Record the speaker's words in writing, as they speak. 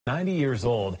90 years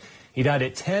old. He died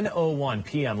at 10:01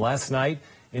 p.m. last night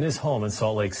in his home in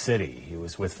Salt Lake City. He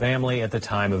was with family at the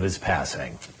time of his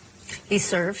passing. He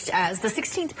served as the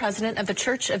 16th president of the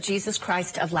Church of Jesus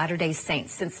Christ of Latter-day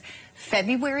Saints since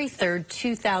February 3rd,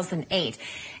 2008.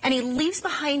 And he leaves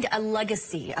behind a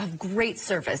legacy of great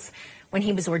service. When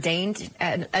he was ordained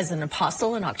as an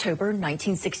apostle in October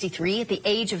 1963 at the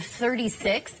age of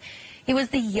 36, he was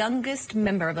the youngest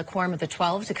member of the Quorum of the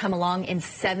 12 to come along in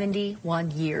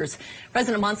 71 years.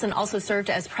 President Monson also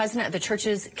served as president of the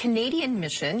church's Canadian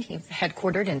mission. He's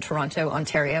headquartered in Toronto,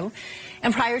 Ontario.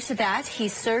 And prior to that, he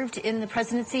served in the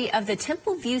presidency of the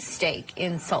Temple View stake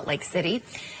in Salt Lake City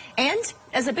and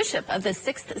as a bishop of the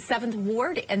 6th, 7th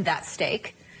Ward in that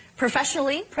stake.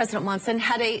 Professionally, President Monson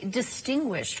had a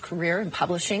distinguished career in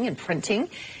publishing and printing.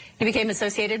 He became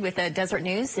associated with the Desert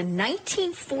News in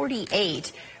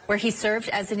 1948, where he served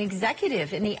as an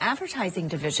executive in the advertising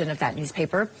division of that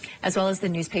newspaper, as well as the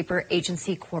Newspaper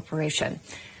Agency Corporation.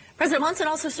 President Monson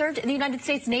also served in the United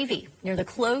States Navy near the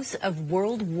close of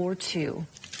World War II.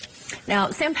 Now,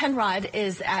 Sam Penrod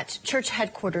is at church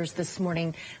headquarters this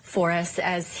morning for us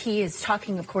as he is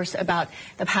talking, of course, about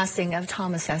the passing of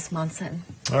Thomas S. Monson.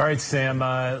 All right, Sam,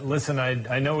 listen,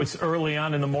 I know it's early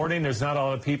on in the morning. There's not a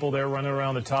lot of people there running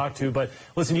around to talk to, but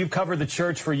listen, you've covered the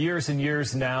church for years and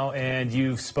years now, and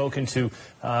you've spoken to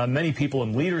many people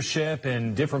in leadership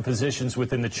and different positions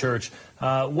within the church.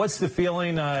 What's the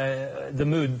feeling, the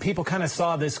mood? People kind of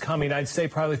saw this coming, I'd say,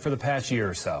 probably for the past year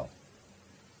or so.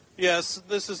 Yes,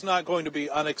 this is not going to be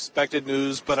unexpected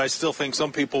news, but I still think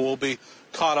some people will be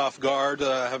caught off guard.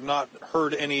 Have not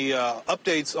heard any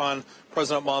updates on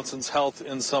President Monson's health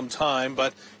in some time,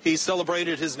 but he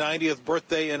celebrated his 90th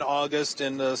birthday in August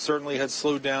and certainly had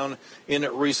slowed down in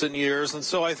recent years. And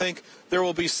so I think there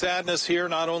will be sadness here,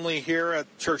 not only here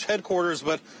at church headquarters,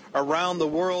 but around the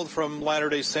world from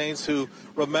Latter-day Saints who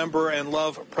remember and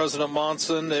love President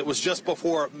Monson. It was just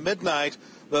before midnight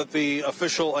that the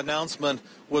official announcement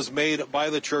was made by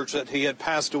the church that he had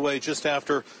passed away just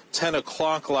after 10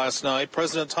 o'clock last night.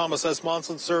 President Thomas S.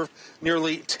 Monson served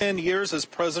nearly 10 years as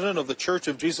president of the Church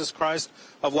of Jesus Christ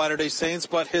of Latter-day Saints,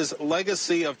 but his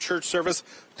legacy of church service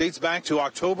dates back to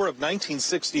October of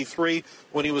 1963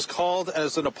 when he was called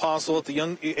as an apostle at the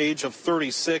young age of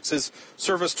 36. His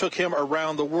service took him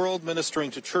around the world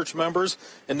ministering to church members.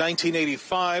 In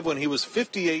 1985, when he was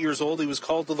 58 years old, he was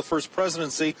called to the first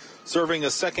presidency, serving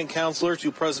as second counselor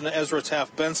to President Ezra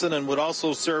Taft Benson, and would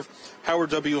also serve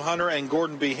Howard W. Hunter and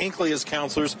Gordon B. Hinckley as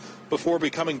counselors before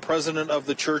becoming president of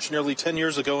the church nearly 10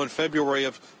 years ago in February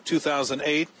of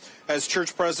 2008. As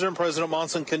church president, President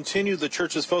Monson continued the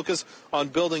church's focus on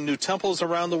building new temples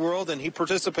around the world, and he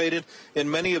participated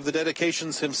in many of the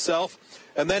dedications himself.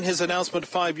 And then his announcement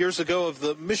 5 years ago of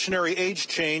the missionary age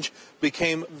change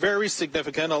became very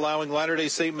significant, allowing Latter-day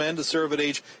Saint men to serve at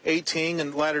age 18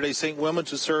 and Latter-day Saint women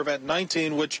to serve at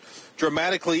 19, which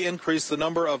dramatically increased the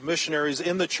number of missionaries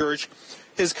in the church.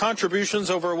 His contributions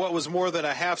over what was more than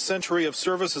a half-century of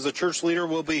service as a church leader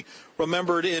will be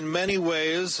remembered in many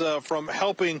ways, from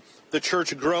helping the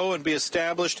church grow and be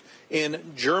established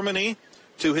in Germany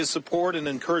to his support and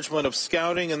encouragement of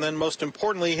scouting, and then most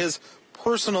importantly, his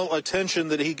personal attention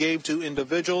that he gave to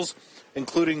individuals,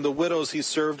 including the widows he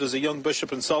served as a young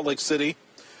bishop in Salt Lake City.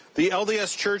 The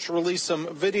LDS Church released some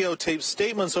videotaped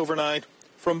statements overnight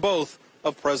from both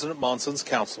of President Monson's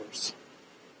counselors.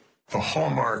 The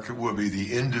hallmark will be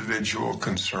the individual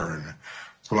concern,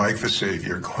 like the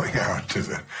Savior going out to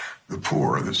the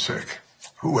poor or the sick,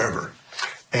 whoever.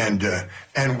 And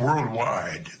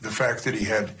worldwide, the fact that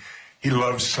he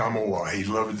loved Samoa, he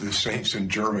loved the saints in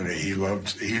Germany, he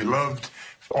loved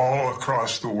all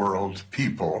across the world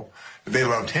people. They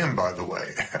loved him, by the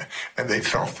way, and they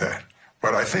felt that.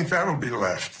 But I think that'll be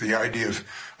left. The idea of,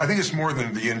 I think it's more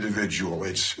than the individual,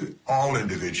 it's all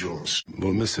individuals.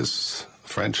 We'll miss his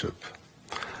friendship.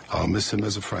 I'll miss him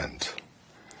as a friend,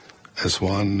 as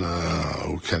one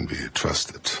who can be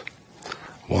trusted,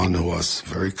 one who was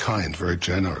very kind, very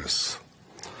generous,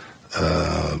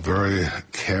 very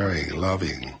caring,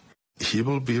 loving. He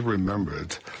will be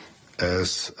remembered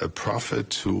as a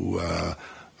prophet who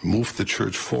moved the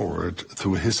church forward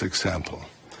through his example.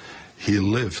 He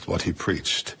lived what he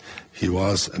preached. He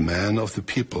was a man of the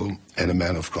people and a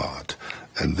man of God.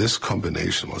 And this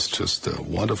combination was just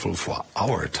wonderful for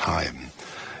our time.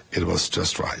 It was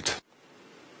just right.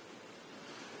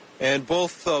 And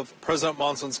both of President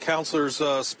Monson's counselors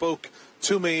spoke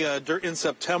to me in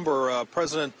September.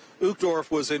 President Uchtdorf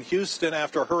was in Houston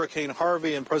after Hurricane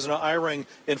Harvey and President Eyring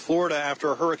in Florida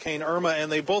after Hurricane Irma,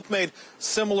 and they both made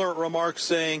similar remarks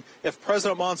saying if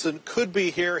President Monson could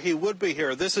be here, he would be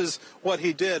here. This is what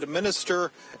he did,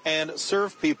 minister and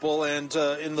serve people, and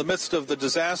in the midst of the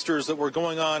disasters that were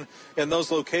going on in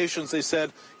those locations, they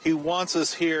said he wants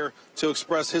us here to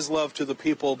express his love to the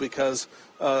people because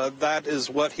that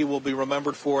is what he will be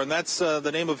remembered for, and that's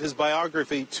the name of his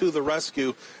biography, To the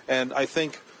Rescue, and I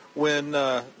think when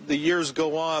the years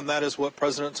go on, that is what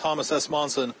President Thomas S.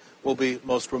 Monson will be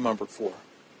most remembered for.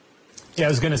 Yeah, I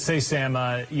was going to say, Sam,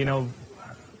 you know,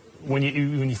 when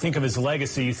you think of his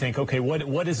legacy, you think, okay,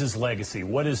 what is his legacy?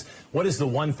 What is the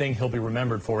one thing he'll be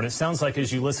remembered for? And it sounds like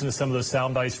as you listen to some of those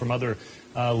sound bites from other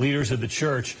leaders of the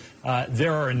church,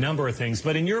 there are a number of things.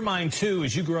 But in your mind, too,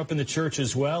 as you grew up in the church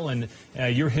as well, and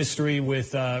your history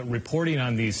with reporting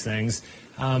on these things,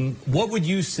 what would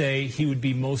you say he would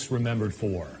be most remembered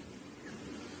for?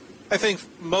 I think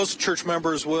most church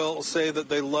members will say that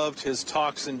they loved his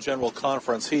talks in General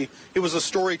Conference. He was a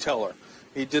storyteller.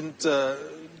 He didn't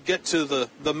get to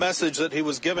the message that he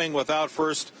was giving without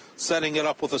first setting it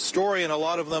up with a story, and a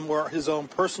lot of them were his own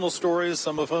personal stories,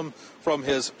 some of them from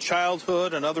his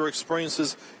childhood and other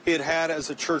experiences he had had as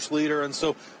a church leader. And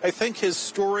so I think his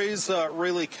stories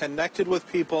really connected with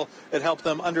people. It helped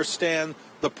them understand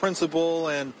the principle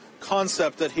and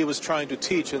concept that he was trying to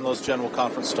teach in those General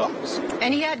Conference talks.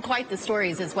 And he had quite the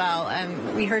stories as well.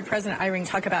 We heard President Eyring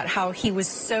talk about how he was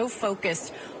so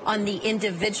focused on the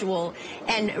individual.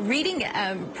 And reading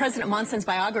President Monson's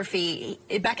biography,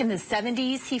 back in the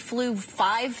 70s, he flew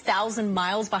 5,000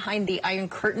 miles behind the Iron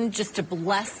Curtain just to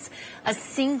bless a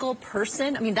single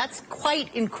person. I mean, that's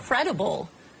quite incredible.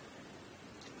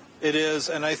 It is,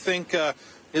 and I think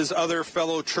his other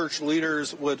fellow church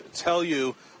leaders would tell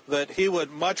you that he would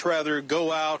much rather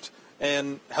go out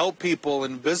and help people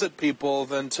and visit people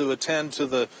than to attend to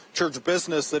the church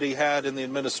business that he had in the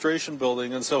administration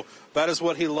building. And so that is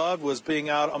what he loved, was being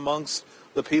out amongst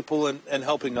the people and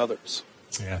helping others.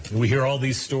 Yeah, we hear all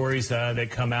these stories that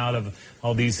come out of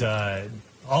all these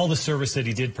all the service that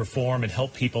he did perform and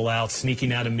help people out,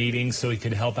 sneaking out of meetings so he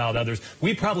could help out others.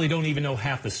 We probably don't even know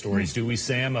half the stories, do we,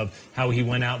 Sam, of how he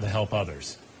went out to help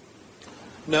others?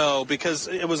 No, because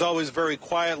it was always very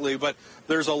quietly, but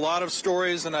there's a lot of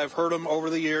stories, and I've heard them over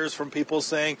the years from people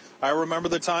saying, I remember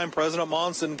the time President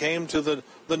Monson came to the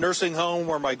nursing home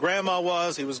where my grandma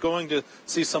was. He was going to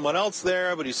see someone else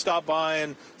there, but he stopped by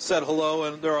and said hello,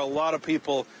 and there are a lot of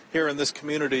people here in this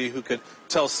community who could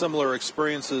tell similar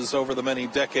experiences over the many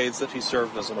decades that he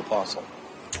served as an apostle.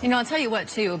 You know, I'll tell you what,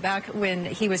 too, back when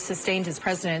he was sustained as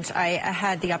president, I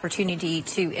had the opportunity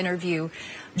to interview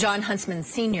John Huntsman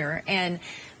Sr., and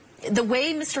the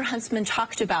way Mr. Huntsman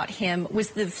talked about him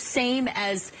was the same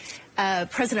as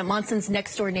President Monson's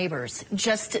next-door neighbors,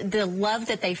 just the love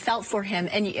that they felt for him.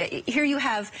 And here you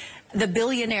have the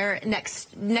billionaire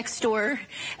next door,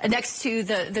 next to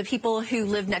the people who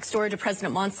live next door to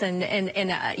President Monson in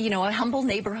a humble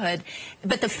neighborhood,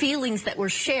 but the feelings that were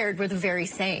shared were the very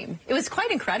same. It was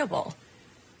quite incredible.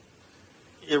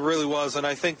 It really was, and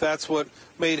I think that's what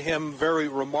made him very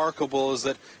remarkable, is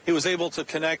that he was able to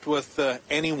connect with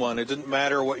anyone. It didn't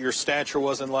matter what your stature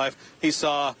was in life. He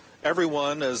saw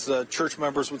everyone, as church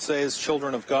members would say, as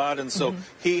children of God, and so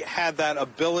he had that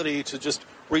ability to just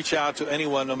reach out to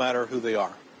anyone, no matter who they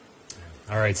are.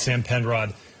 All right, Sam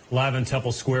Penrod, live in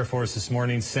Temple Square for us this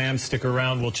morning. Sam, stick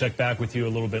around. We'll check back with you a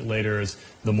little bit later as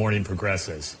the morning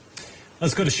progresses.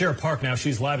 Let's go to Shara Park now.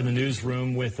 She's live in the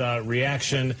newsroom with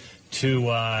reaction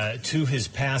to his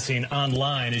passing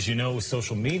online. As you know, with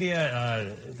social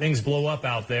media, things blow up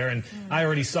out there, and I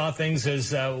already saw things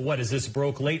as as this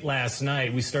broke late last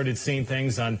night. We started seeing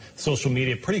things on social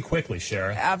media pretty quickly,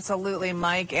 Shara. Absolutely,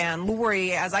 Mike. And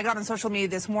Lori, as I got on social media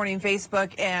this morning,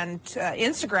 Facebook and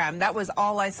Instagram, that was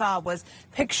all I saw was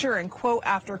picture and quote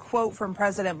after quote from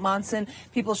President Monson,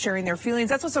 people sharing their feelings.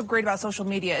 That's what's so great about social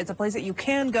media. It's a place that you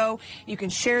can go, you can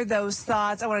share those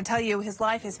thoughts. I want to tell you, his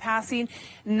life, his passing,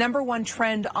 #1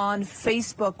 trend on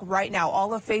Facebook right now.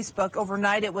 All of Facebook.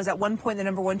 Overnight, it was at one point the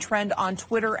 #1 trend on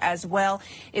Twitter as well.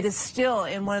 It is still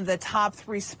in one of the top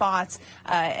 3 spots,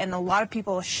 and a lot of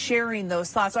people sharing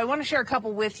those thoughts. So I want to share a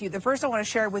couple with you. The first I want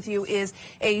to share with you is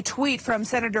a tweet from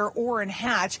Senator Orrin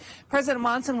Hatch. President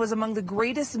Monson was among the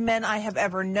greatest men I have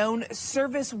ever known.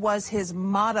 Service was his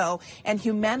motto, and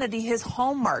humanity his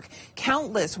hallmark.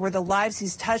 Countless were the lives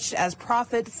he's touched as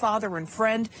prophet, father, and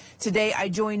friend. Today, I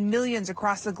join millions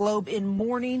across the globe globe in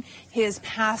mourning his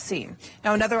passing.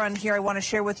 Now, another one here I want to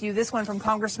share with you, this one from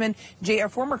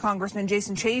former Congressman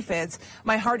Jason Chaffetz.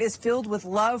 My heart is filled with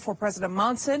love for President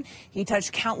Monson. He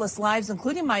touched countless lives,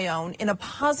 including my own, in a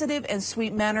positive and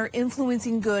sweet manner,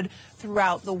 influencing good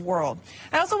throughout the world.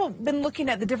 I also been looking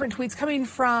at the different tweets coming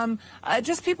from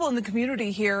just people in the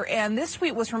community here, and this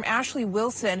tweet was from Ashley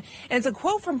Wilson, and it's a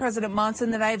quote from President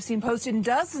Monson that I have seen posted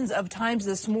dozens of times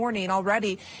this morning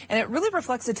already, and it really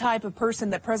reflects the type of person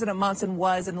that President Monson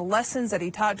was and the lessons that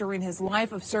he taught during his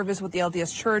life of service with the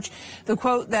LDS Church. The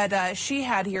quote that she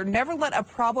had here: never let a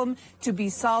problem to be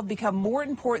solved become more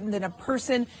important than a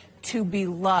person to be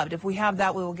loved. If we have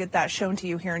that, we will get that shown to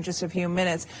you here in just a few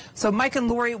minutes. So Mike and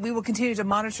Lori, we will continue to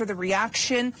monitor the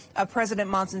reaction of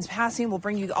President Monson's passing. We'll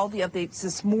bring you all the updates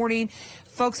this morning.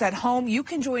 Folks at home, you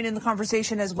can join in the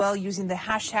conversation as well using the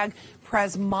hashtag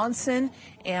PresMonson,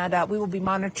 and we will be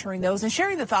monitoring those and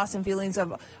sharing the thoughts and feelings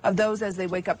of those as they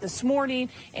wake up this morning.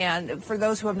 And for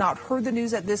those who have not heard the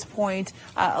news at this point,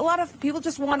 a lot of people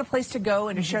just want a place to go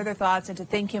and to share their thoughts and to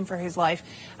thank him for his life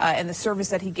and the service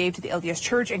that he gave to the LDS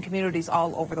Church and communities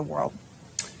all over the world.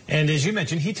 And as you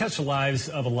mentioned, he touched the lives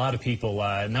of a lot of people,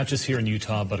 not just here in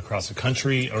Utah, but across the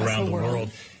country, around the world.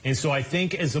 And so I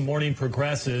think as the morning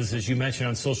progresses, as you mentioned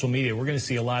on social media, we're going to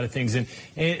see a lot of things. And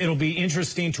it'll be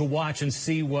interesting to watch and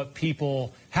see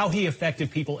how he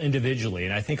affected people individually.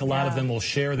 And I think a lot of them will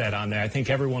share that on there. I think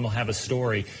everyone will have a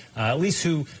story, at least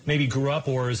who maybe grew up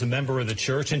or is a member of the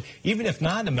church. And even if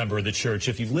not a member of the church,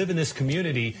 if you live in this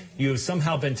community, you have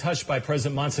somehow been touched by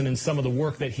President Monson and some of the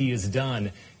work that he has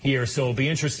done here. So it'll be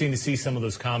interesting to see some of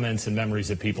those comments and memories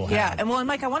that people have. Yeah, and well, and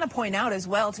Mike, I want to point out as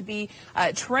well, to be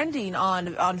trending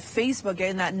on Facebook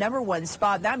in that #1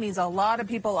 spot, that means a lot of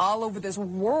people all over this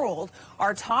world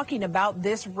are talking about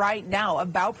this right now,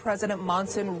 about President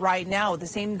Monson right now. The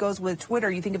same goes with Twitter.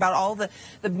 You think about all the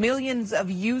millions of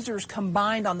users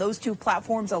combined on those two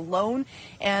platforms alone,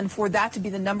 and for that to be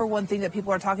the #1 thing that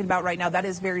people are talking about right now, that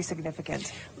is very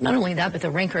significant. Not only that, but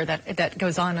the rancor that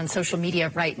goes on social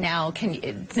media right now,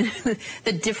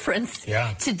 the difference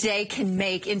today can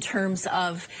make in terms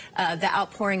of the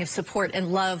outpouring of support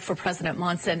and love for President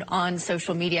Monson on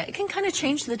social media. It can kind of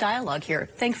change the dialogue here,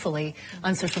 thankfully,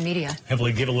 on social media.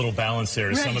 Hopefully give a little balance there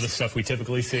to some of the stuff we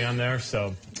typically see on there.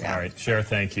 So, all right, Cher,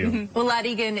 thank you. Well, Lad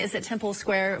Egan is at Temple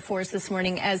Square for us this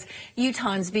morning as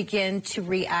Utahns begin to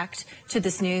react to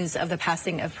this news of the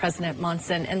passing of President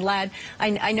Monson. And Lad,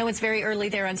 I know it's very early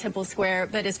there on Temple Square,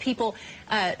 but as people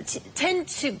tend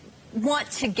to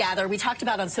want to gather, we talked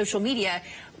about on social media,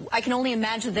 I can only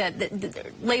imagine that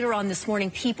later on this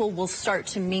morning, people will start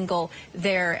to mingle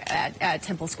there at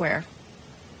Temple Square.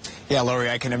 Yeah, Lori,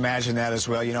 I can imagine that as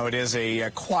well. You know, it is a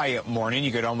quiet morning.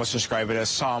 You could almost describe it as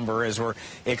somber as we're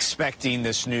expecting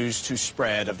this news to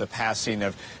spread of the passing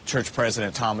of Church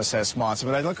President Thomas S. Monson.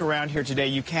 But I look around here today,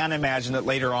 you can imagine that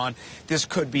later on this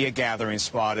could be a gathering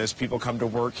spot as people come to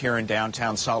work here in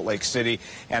downtown Salt Lake City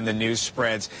and the news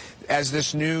spreads. As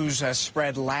this news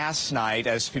spread last night,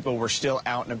 as people were still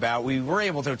out and about, we were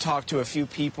able to talk to a few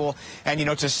people, and, you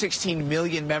know, to 16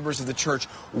 million members of the church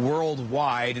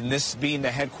worldwide, and this being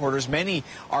the headquarters, many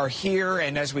are here.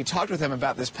 And as we talked with them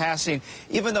about this passing,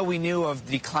 even though we knew of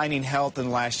declining health in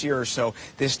the last year or so,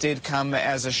 this did come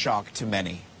as a shock to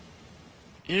many.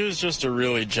 He was just a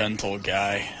really gentle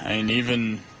guy. I mean,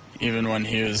 even when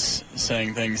he was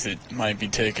saying things that might be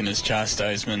taken as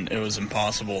chastisement, it was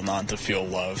impossible not to feel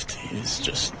loved.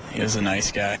 He was a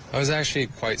nice guy. I was actually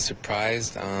quite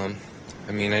surprised. I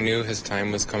mean, I knew his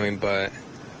time was coming, but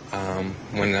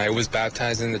when I was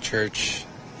baptized in the church,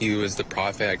 he was the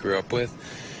prophet I grew up with.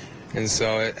 And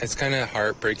so it's kind of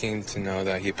heartbreaking to know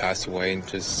that he passed away, and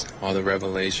just all the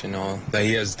revelation, all that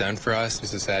he has done for us.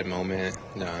 It's a sad moment.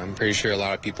 I'm pretty sure a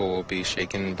lot of people will be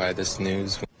shaken by this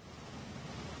news.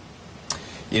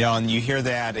 You know, and you hear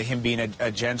that, him being a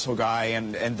gentle guy,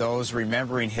 and those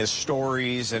remembering his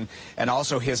stories and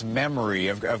also his memory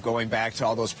of going back to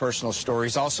all those personal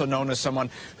stories, also known as someone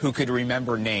who could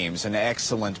remember names, an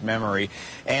excellent memory.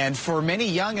 And for many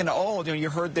young and old, you know, you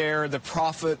heard there the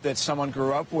prophet that someone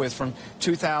grew up with from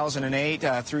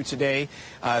 2008 through today.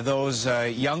 Those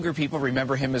younger people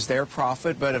remember him as their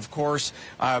prophet, but of course,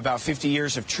 about 50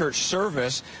 years of church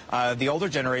service, the older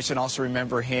generation also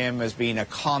remember him as being a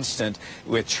constant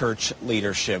with church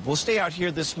leadership. We'll stay out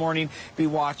here this morning, be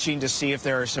watching to see if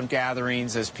there are some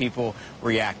gatherings as people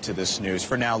react to this news.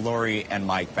 For now, Lori and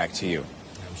Mike, back to you.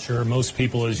 I'm sure most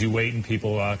people, as you wait and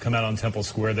people come out on Temple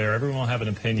Square there, everyone will have an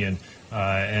opinion,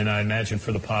 and I imagine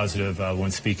for the positive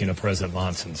when speaking of President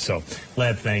Monson. So,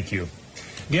 Lad, thank you.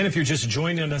 Again, if you're just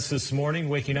joining us this morning,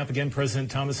 waking up again,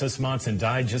 President Thomas S. Monson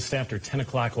died just after 10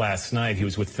 o'clock last night. He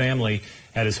was with family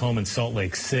at his home in Salt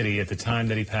Lake City at the time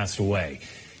that he passed away.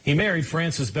 He married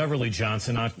Frances Beverly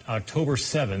Johnson on October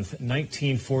 7th,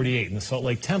 1948 in the Salt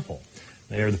Lake Temple.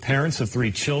 They are the parents of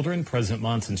 3 children. President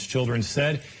Monson's children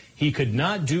said he could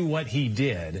not do what he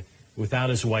did without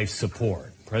his wife's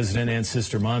support. President and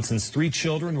Sister Monson's 3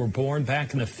 children were born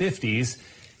back in the 50s.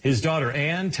 His daughter,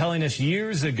 Ann, telling us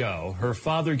years ago her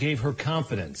father gave her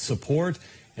confidence, support,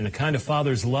 and a kind of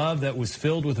father's love that was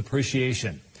filled with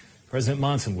appreciation. President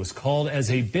Monson was called as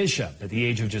a bishop at the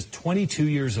age of just 22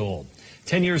 years old.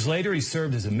 10 years later, he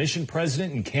served as a mission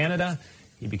president in Canada.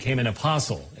 He became an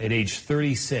apostle at age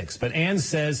 36. But Ann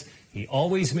says he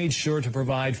always made sure to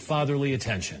provide fatherly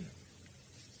attention.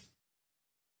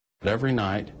 Every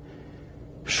night,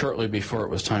 shortly before it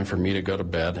was time for me to go to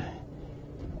bed,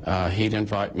 he'd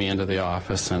invite me into the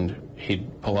office and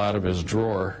he'd pull out of his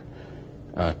drawer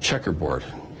a checkerboard,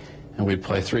 and we'd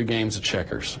play 3 games of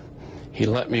checkers. He'd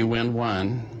let me win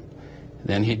 1,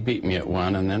 then he'd beat me at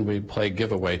 1, and then we'd play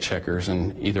giveaway checkers,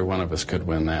 and either one of us could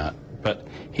win that. But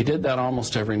he did that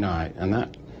almost every night, and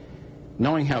that,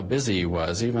 knowing how busy he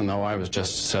was, even though I was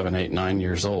just 7, 8, 9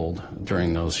 years old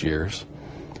during those years,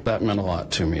 that meant a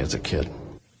lot to me as a kid.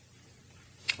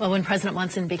 Well, when President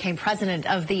Monson became president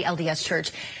of the LDS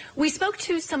Church, we spoke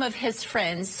to some of his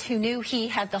friends who knew he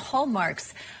had the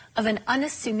hallmarks of an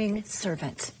unassuming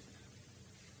servant.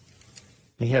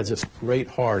 He has this great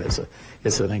heart.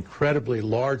 It's an incredibly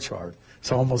large heart.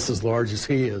 It's almost as large as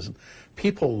he is.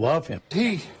 People love him.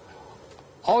 He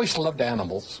always loved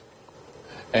animals,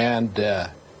 and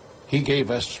he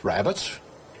gave us rabbits,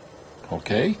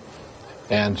 okay,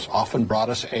 and often brought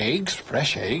us eggs,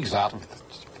 fresh eggs out of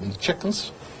the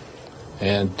chickens.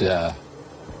 And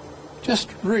just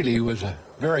really was a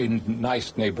very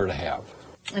nice neighbor to have.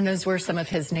 And those were some of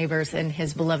his neighbors in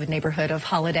his beloved neighborhood of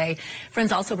Holiday.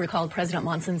 Friends also recalled President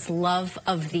Monson's love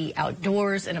of the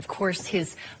outdoors and, of course,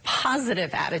 his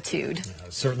positive attitude.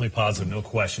 Certainly positive, no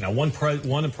question. Now, one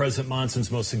of President Monson's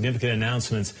most significant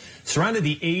announcements surrounded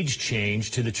the age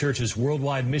change to the church's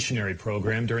worldwide missionary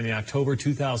program during the October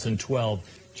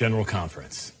 2012 General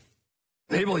Conference.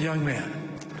 Able young man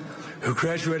who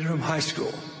graduated from high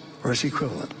school or its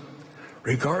equivalent,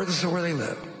 regardless of where they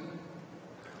live,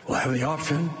 will have the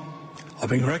option of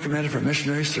being recommended for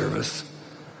missionary service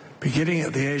beginning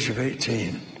at the age of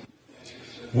 18.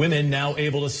 Women now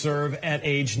able to serve at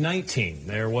age 19.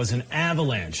 There was an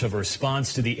avalanche of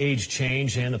response to the age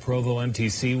change, and the Provo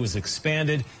MTC was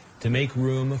expanded to make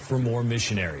room for more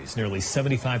missionaries. Nearly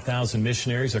 75,000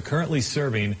 missionaries are currently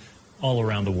serving all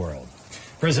around the world.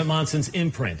 President Monson's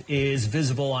imprint is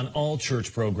visible on all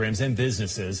church programs and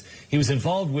businesses. He was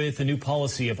involved with the new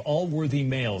policy of all worthy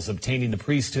males obtaining the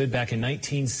priesthood back in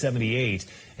 1978,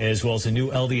 as well as the new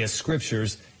LDS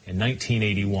scriptures in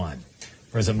 1981.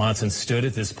 President Monson stood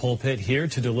at this pulpit here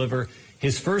to deliver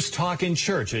his first talk in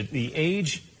church at the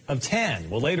age of 10.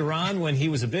 Well, later on, when he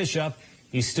was a bishop,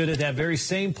 he stood at that very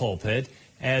same pulpit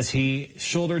as he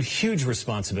shouldered huge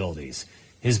responsibilities.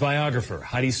 His biographer,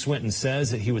 Heidi Swinton,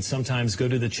 says that he would sometimes go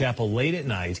to the chapel late at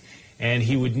night and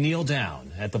he would kneel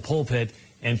down at the pulpit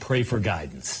and pray for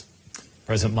guidance.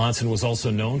 President Monson was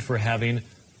also known for having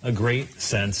a great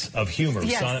sense of humor.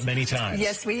 Yes. Saw it many times.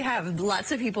 Yes, we have.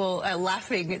 Lots of people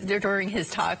laughing during his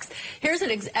talks. Here's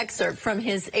an excerpt from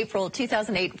his April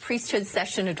 2008 priesthood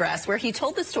session address, where he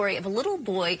told the story of a little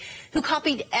boy who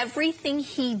copied everything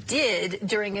he did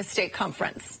during a stake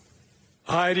conference.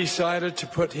 I decided to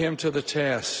put him to the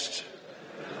test.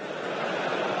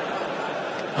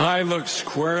 I looked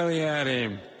squarely at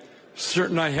him,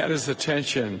 certain I had his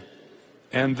attention,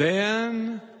 and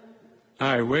then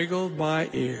I wiggled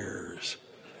my ears.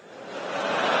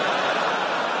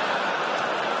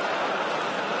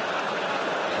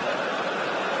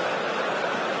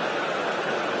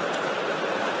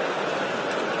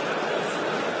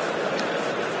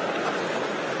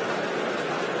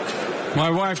 My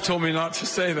wife told me not to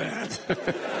say that.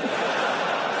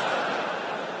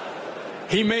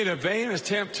 He made a vain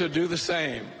attempt to do the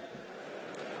same,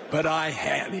 but I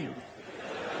had him.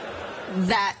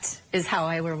 That is how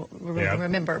I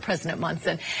remember President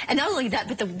Monson. And not only that,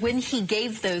 but when he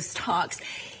gave those talks,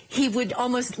 he would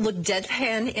almost look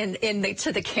deadpan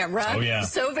to the camera. Oh, yeah.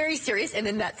 So very serious. And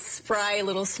then that spry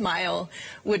little smile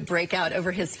would break out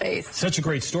over his face. Such a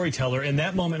great storyteller. And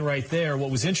that moment right there, what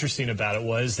was interesting about it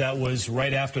was that was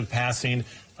right after the passing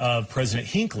of President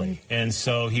Hinckley. And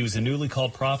so he was a newly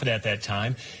called prophet at that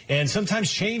time. And sometimes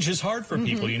change is hard for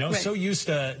people, you know, right. So used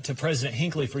to President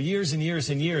Hinckley for years and years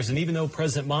and years. And even though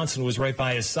President Monson was right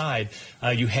by his side,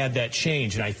 you had that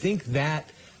change. And I think that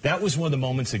that was one of the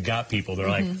moments that got people. They're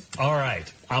like, all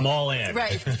right, I'm all in.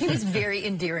 Right. He was very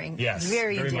endearing. Yes,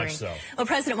 very endearing. much so. Well,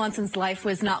 President Monson's life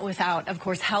was not without, of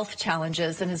course, health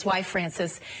challenges, and his wife,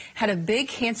 Frances, had a big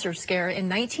cancer scare in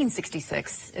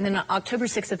 1966. And then on October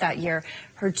 6th of that year,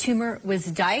 her tumor was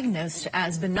diagnosed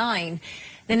as benign.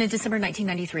 Then in December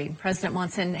 1993, President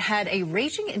Monson had a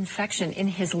raging infection in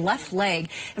his left leg.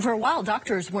 And for a while,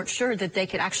 doctors weren't sure that they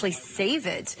could actually save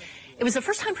it. It was the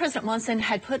first time President Monson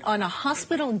had put on a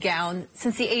hospital gown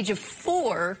since the age of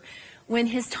 4 when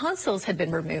his tonsils had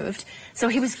been removed. So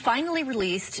he was finally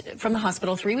released from the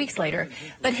hospital 3 weeks later.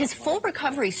 But his full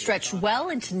recovery stretched well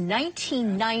into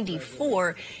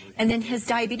 1994, and then his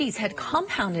diabetes had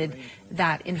compounded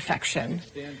that infection.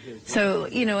 So,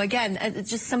 you know, again,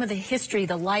 just some of the history,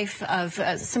 the life of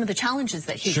some of the challenges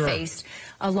that he faced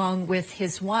along with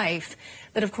his wife.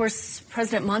 But of course,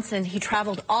 President Monson, he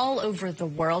traveled all over the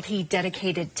world. He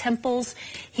dedicated temples.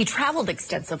 He traveled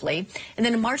extensively. And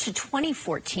then in March of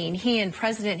 2014, he and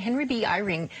President Henry B.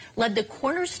 Eyring led the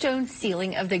cornerstone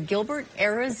sealing of the Gilbert,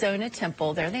 Arizona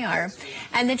temple. There they are.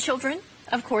 And the children,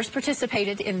 of course,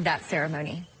 participated in that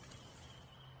ceremony.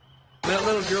 That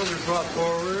little girl was brought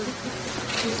forward.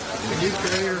 Can you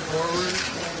carry her forward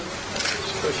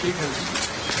so she can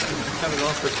have an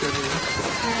opportunity?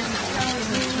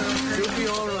 You'll be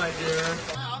all right, dear.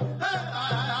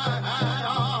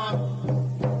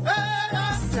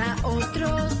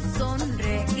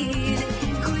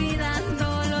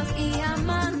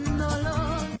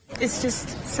 It's just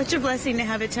such a blessing to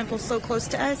have a temple so close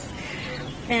to us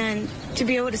and to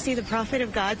be able to see the prophet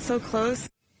of God so close.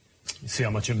 You see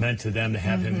how much it meant to them to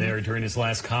have him there. During his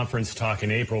last conference talk in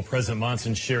April, President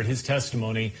Monson shared his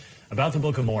testimony about the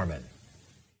Book of Mormon.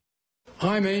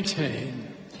 I maintain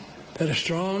that a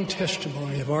strong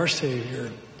testimony of our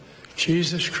Savior,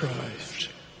 Jesus Christ,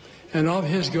 and of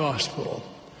his gospel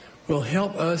will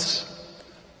help us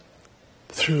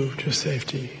through to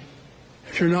safety.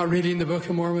 If you're not reading the Book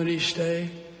of Mormon each day,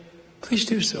 please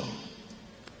do so.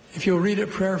 If you'll read it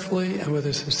prayerfully and with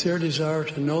a sincere desire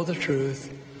to know the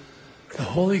truth, the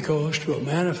Holy Ghost will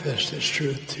manifest its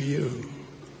truth to you.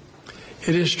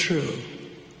 It is true,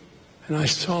 and I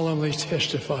solemnly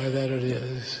testify that it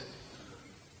is.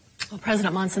 Well,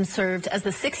 President Monson served as the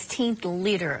 16th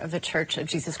leader of the Church of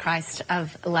Jesus Christ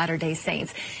of Latter-day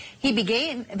Saints. He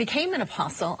became an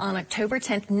apostle on October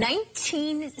 10th,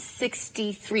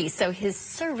 1963, so his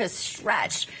service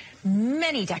stretched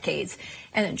many decades.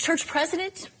 And then church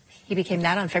president, he became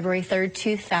that on February 3rd,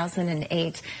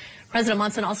 2008. President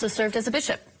Monson also served as a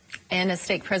bishop and a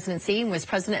stake presidency and was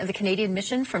president of the Canadian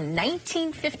Mission from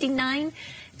 1959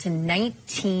 to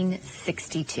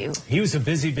 1962. He was a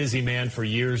busy man for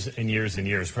years and years and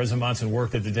years. President Monson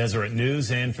worked at the Deseret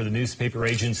News and for the Newspaper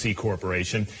Agency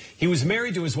Corporation. He was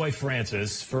married to his wife,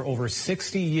 Frances, for over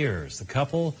 60 years. The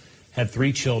couple had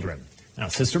 3 children. Now,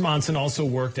 Sister Monson also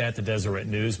worked at the Deseret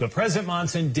News, but President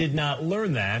Monson did not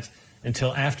learn that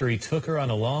until after he took her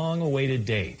on a long-awaited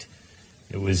date.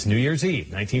 It was New Year's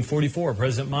Eve, 1944.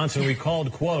 President Monson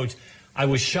recalled, quote, "I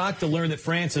was shocked to learn that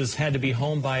Frances had to be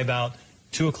home by about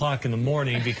 2 o'clock in the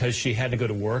morning because she had to go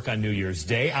to work on New Year's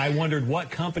Day. I wondered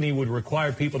what company would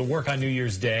require people to work on New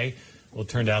Year's Day. Well, it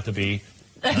turned out to be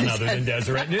none other than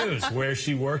Deseret News, where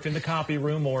she worked in the copy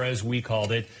room, or as we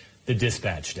called it, the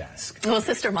dispatch desk." Well,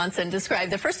 Sister Monson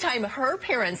described the first time her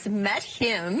parents met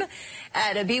him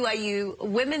at a BYU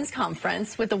women's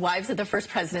conference with the wives of the First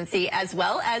Presidency, as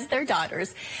well as their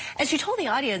daughters. And she told the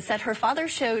audience that her father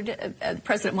showed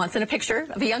President Monson a picture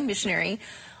of a young missionary,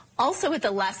 also with the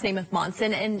last name of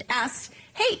Monson, and asked,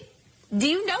 "Hey, do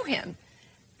you know him?"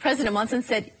 President Monson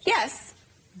said, "Yes,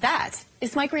 that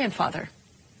is my grandfather."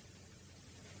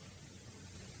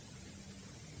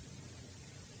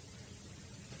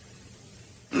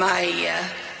 My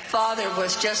father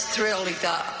was just thrilled. He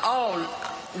thought, oh,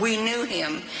 we knew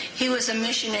him. He was a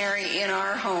missionary in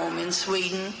our home in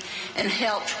Sweden and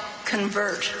helped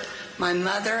convert my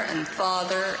mother and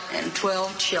father and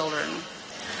 12 children.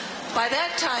 By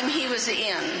that time, he was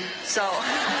in, so...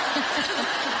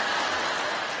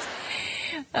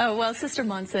 Well, Sister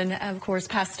Monson, of course,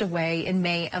 passed away in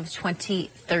May of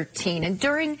 2013. And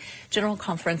during General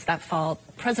Conference that fall,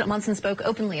 President Monson spoke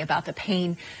openly about the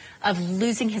pain of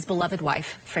losing his beloved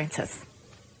wife, Frances.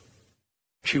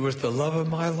 She was the love of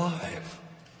my life,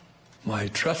 my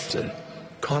trusted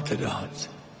confidant,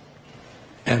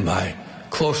 and my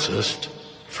closest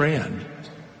friend.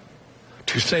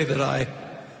 To say that I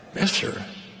miss her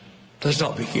does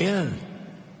not begin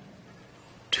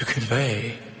to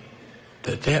convey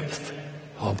the depth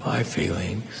of my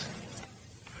feelings.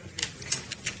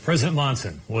 President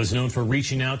Monson was known for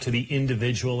reaching out to the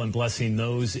individual and blessing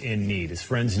those in need. His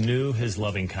friends knew his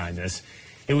loving kindness.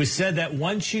 It was said that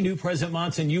once you knew President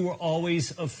Monson, you were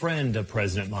always a friend of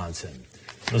President Monson.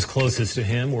 Those closest to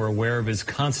him were aware of his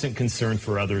constant concern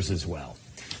for others as well.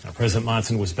 Now, President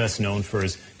Monson was best known for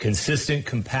his consistent,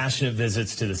 compassionate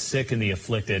visits to the sick and the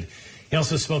afflicted. He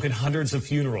also spoke at hundreds of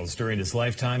funerals during his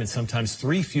lifetime, and sometimes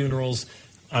 3 funerals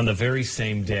on the very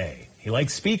same day. He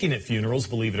liked speaking at funerals,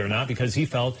 believe it or not, because he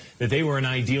felt that they were an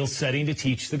ideal setting to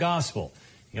teach the gospel.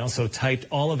 He also typed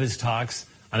all of his talks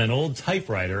on an old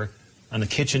typewriter on the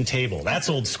kitchen table. That's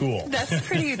old school. That's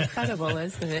pretty incredible,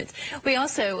 isn't it? We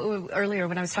also, earlier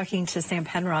when I was talking to Sam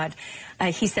Penrod,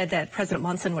 he said that President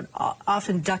Monson would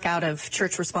often duck out of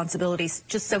church responsibilities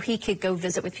just so he could go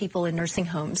visit with people in nursing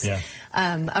homes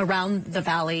around the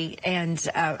valley. And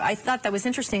I thought that was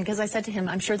interesting because I said to him,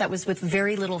 I'm sure that was with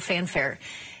very little fanfare.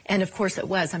 And of course it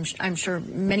was. I'm sure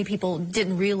many people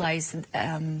didn't realize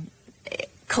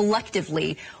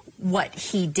collectively what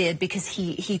he did because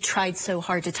he tried so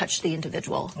hard to touch the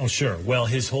individual. Oh, sure. Well,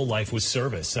 his whole life was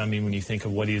service. I mean, when you think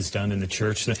of what he has done in the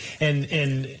church,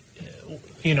 and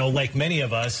you know, like many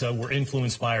of us, were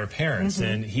influenced by our parents,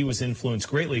 and he was influenced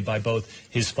greatly by both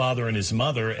his father and his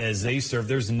mother as they served.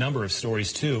 There's a number of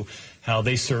stories, too, how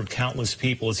they served countless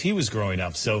people as he was growing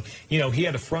up. So, you know, he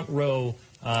had a front row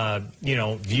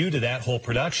view to that whole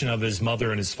production of his mother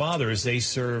and his father as they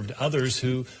served others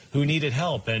who needed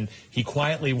help. And he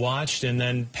quietly watched and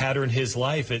then patterned his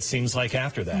life, it seems like,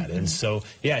 after that. And so,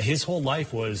 yeah, his whole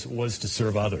life was to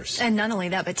serve others. And not only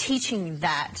that, but teaching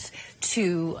that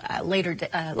to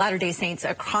Latter-day Saints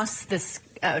across this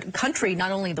country,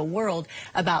 not only the world,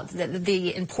 about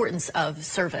the importance of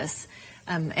service.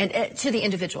 And to the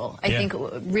individual, I think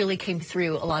really came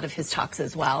through a lot of his talks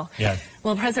as well. Yeah.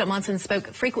 Well, President Monson spoke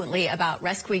frequently about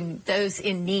rescuing those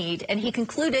in need, and he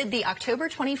concluded the October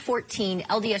 2014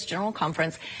 LDS General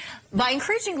Conference by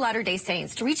encouraging Latter-day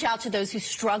Saints to reach out to those who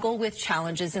struggle with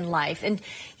challenges in life and,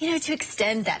 you know, to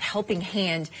extend that helping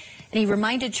hand. And he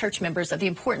reminded church members of the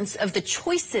importance of the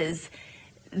choices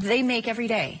they make every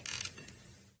day.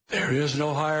 There is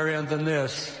no higher end than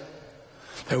this,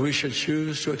 that we should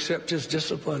choose to accept his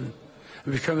discipline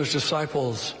and become his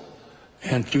disciples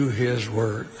and do his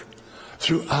work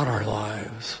throughout our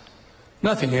lives.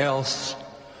 Nothing else,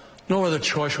 no other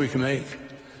choice we can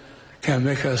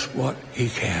make us what he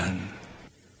can.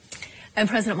 And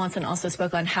President Monson also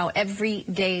spoke on how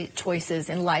everyday choices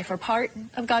in life are part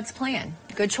of God's plan.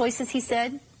 Good choices, he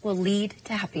said, will lead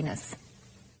to happiness.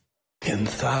 In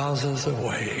thousands of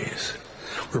ways,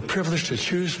 we're privileged to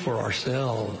choose for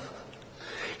ourselves.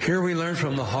 Here we learn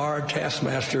from the hard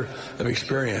taskmaster of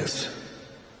experience.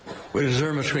 We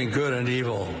discern between good and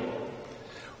evil.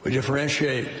 We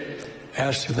differentiate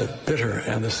as to the bitter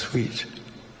and the sweet.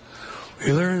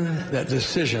 We learn that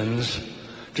decisions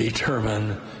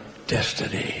determine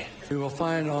destiny. We will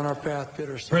find on our path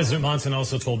bitter. President Monson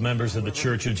also told members of the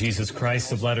Church of Jesus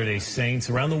Christ of Latter-day Saints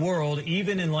around the world,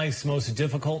 even in life's most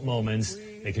difficult moments,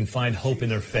 they can find hope in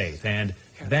their faith, and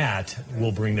that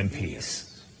will bring them peace.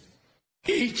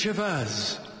 Each of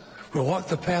us will walk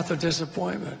the path of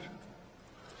disappointment,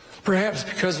 perhaps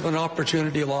because of an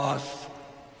opportunity lost,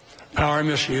 power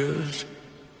misused,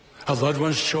 a loved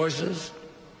one's choices,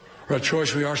 or a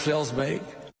choice we ourselves make.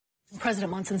 President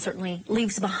Monson certainly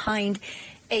leaves behind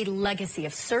a legacy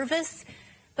of service,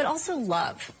 but also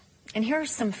love. And here are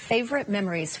some favorite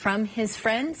memories from his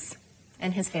friends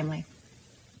and his family.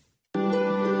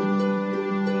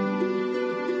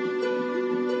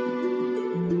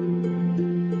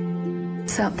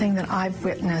 Something that I've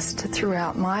witnessed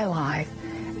throughout my life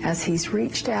as he's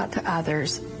reached out to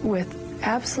others with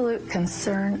absolute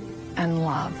concern and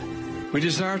love. We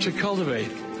desire to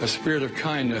cultivate a spirit of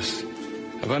kindness,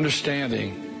 of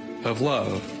understanding, of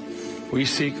love. We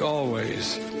seek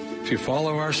always to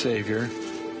follow our Savior,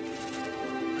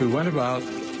 who went about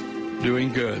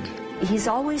doing good. He's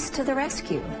always to the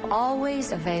rescue,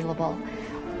 always available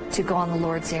to go on the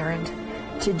Lord's errand,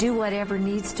 to do whatever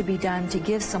needs to be done to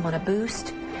give someone a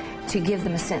boost, to give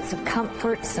them a sense of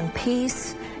comfort, some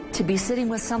peace, to be sitting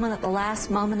with someone at the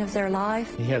last moment of their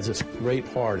life. He has this great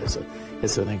heart.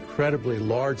 It's an incredibly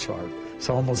large heart. It's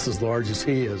almost as large as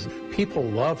he is. People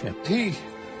love him. He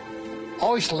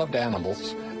always loved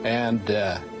animals, and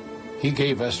he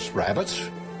gave us rabbits,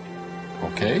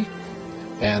 okay,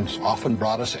 and often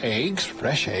brought us eggs,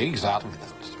 fresh eggs out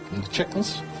of the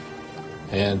chickens,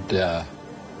 and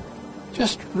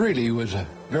just really was a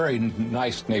very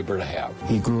nice neighbor to have.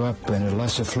 He grew up in a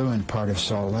less affluent part of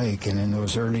Salt Lake, and in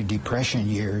those early Depression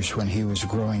years when he was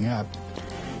growing up,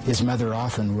 his mother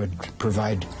often would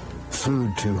provide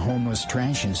food to homeless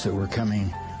transients that were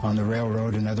coming on the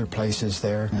railroad and other places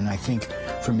there. And I think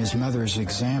from his mother's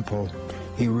example,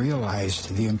 he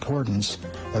realized the importance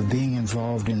of being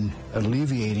involved in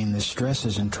alleviating the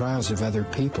stresses and trials of other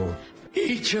people.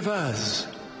 Each of us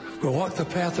will walk the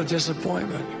path of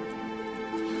disappointment,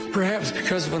 perhaps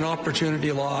because of an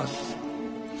opportunity lost,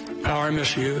 power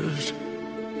misused,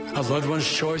 a loved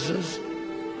one's choices,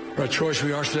 or a choice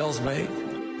we ourselves make.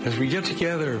 As we get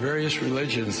together, various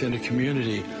religions in a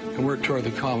community, and work toward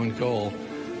the common goal,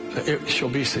 it shall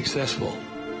be successful.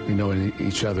 We know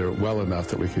each other well enough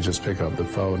that we could just pick up the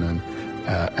phone and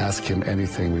ask him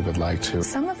anything we would like to.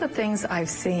 Some of the things I've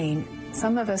seen,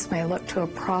 some of us may look to a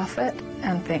prophet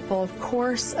and think, well, of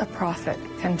course a prophet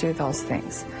can do those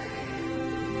things.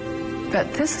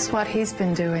 But this is what he's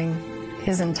been doing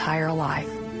his entire life.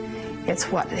 It's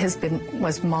what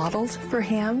was modeled for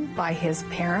him by his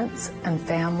parents and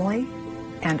family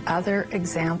and other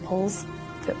examples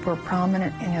that were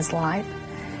prominent in his life.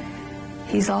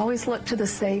 He's always looked to the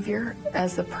Savior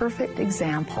as the perfect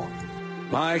example.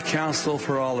 My counsel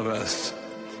for all of us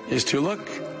is to look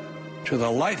to the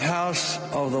lighthouse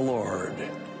of the Lord.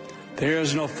 There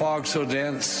is no fog so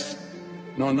dense,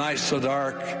 no night so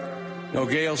dark, no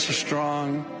gale so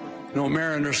strong, no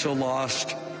mariner so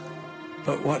lost,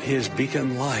 but what his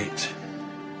beacon light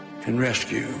can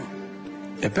rescue.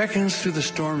 It beckons through the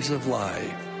storms of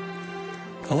life.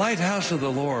 The lighthouse of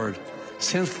the Lord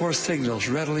sends forth signals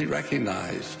readily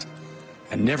recognized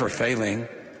and never failing.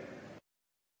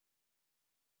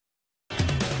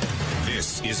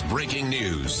 This is breaking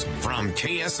news from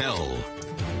KSL.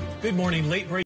 Good morning. Late break.